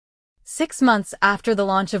6 months after the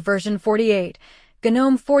launch of version 48,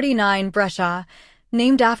 GNOME 49 Brescia,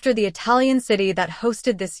 named after the Italian city that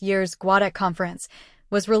hosted this year's GWADEC conference,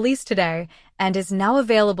 was released today and is now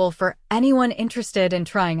available for anyone interested in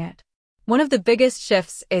trying it. One of the biggest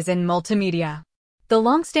shifts is in multimedia. The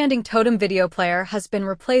long-standing Totem video player has been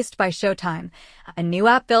replaced by Showtime, a new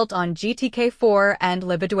app built on GTK4 and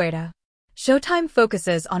Libidueta. Showtime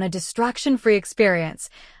focuses on a distraction-free experience,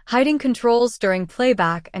 hiding controls during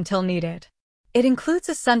playback until needed. It includes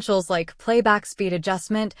essentials like playback speed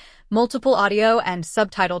adjustment, multiple audio and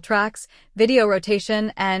subtitle tracks, video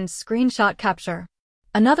rotation, and screenshot capture.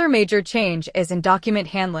 Another major change is in document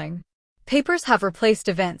handling. Papers have replaced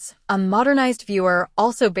Events, a modernized viewer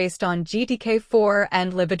also based on GTK4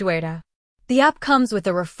 and Libidueta. The app comes with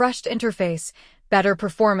a refreshed interface, better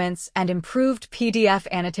performance, and improved PDF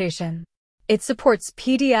annotation. It supports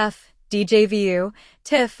PDF, DJVU,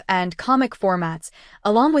 TIFF, and comic formats,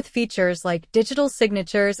 along with features like digital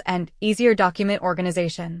signatures and easier document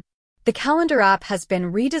organization. The calendar app has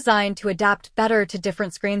been redesigned to adapt better to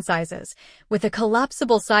different screen sizes, with a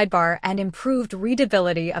collapsible sidebar and improved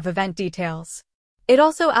readability of event details. It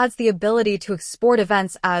also adds the ability to export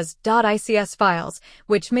events as .ics files,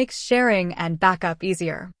 which makes sharing and backup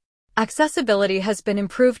easier. Accessibility has been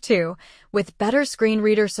improved too, with better screen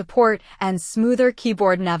reader support and smoother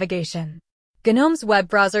keyboard navigation. GNOME's web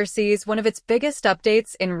browser sees one of its biggest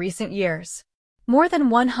updates in recent years. More than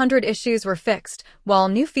 100 issues were fixed, while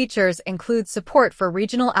new features include support for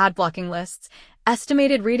regional ad blocking lists,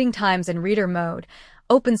 estimated reading times in reader mode,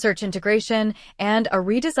 OpenSearch integration, and a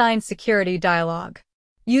redesigned security dialog.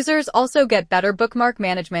 Users also get better bookmark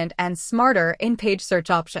management and smarter in-page search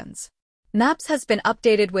options. Maps has been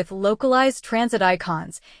updated with localized transit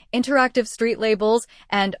icons, interactive street labels,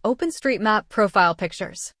 and OpenStreetMap profile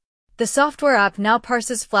pictures. The software app now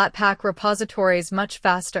parses Flatpak repositories much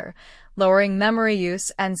faster, lowering memory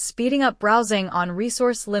use and speeding up browsing on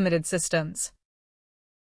resource-limited systems.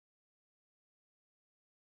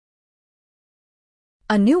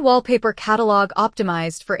 A new wallpaper catalog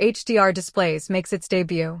optimized for HDR displays makes its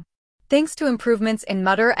debut. Thanks to improvements in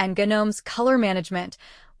Mutter and GNOME's color management,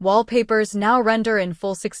 wallpapers now render in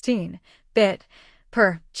full 16-bit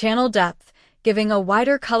per channel depth, giving a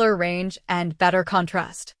wider color range and better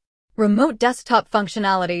contrast. Remote desktop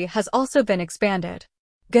functionality has also been expanded.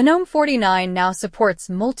 GNOME 49 now supports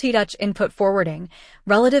multi-touch input forwarding,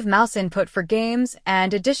 relative mouse input for games,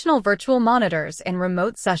 and additional virtual monitors in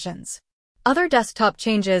remote sessions. Other desktop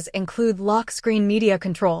changes include lock screen media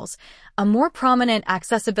controls, a more prominent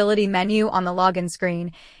accessibility menu on the login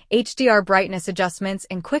screen, HDR brightness adjustments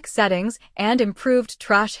in quick settings, and improved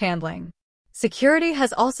trash handling. Security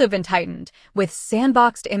has also been tightened, with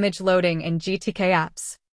sandboxed image loading in GTK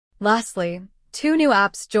apps. Lastly, 2 new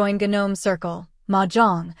apps join GNOME Circle,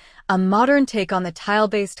 Mahjong, a modern take on the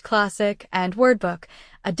tile-based classic, and Wordbook,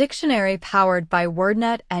 a dictionary powered by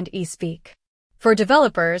WordNet and eSpeak. For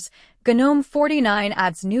developers, GNOME 49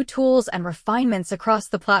 adds new tools and refinements across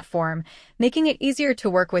the platform, making it easier to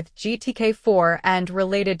work with GTK4 and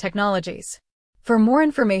related technologies. For more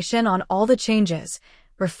information on all the changes,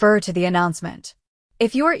 refer to the announcement.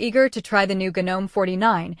 If you are eager to try the new GNOME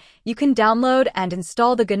 49, you can download and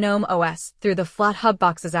install the GNOME OS through the FlatHub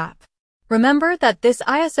Boxes app. Remember that this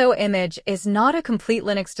ISO image is not a complete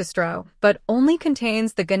Linux distro, but only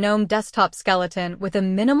contains the GNOME desktop skeleton with a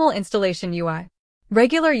minimal installation UI.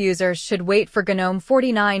 Regular users should wait for GNOME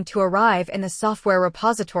 49 to arrive in the software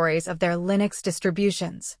repositories of their Linux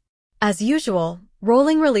distributions. As usual,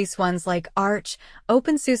 rolling release ones like Arch,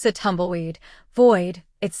 OpenSUSE Tumbleweed, Void,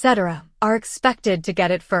 etc. are expected to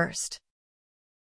get it first.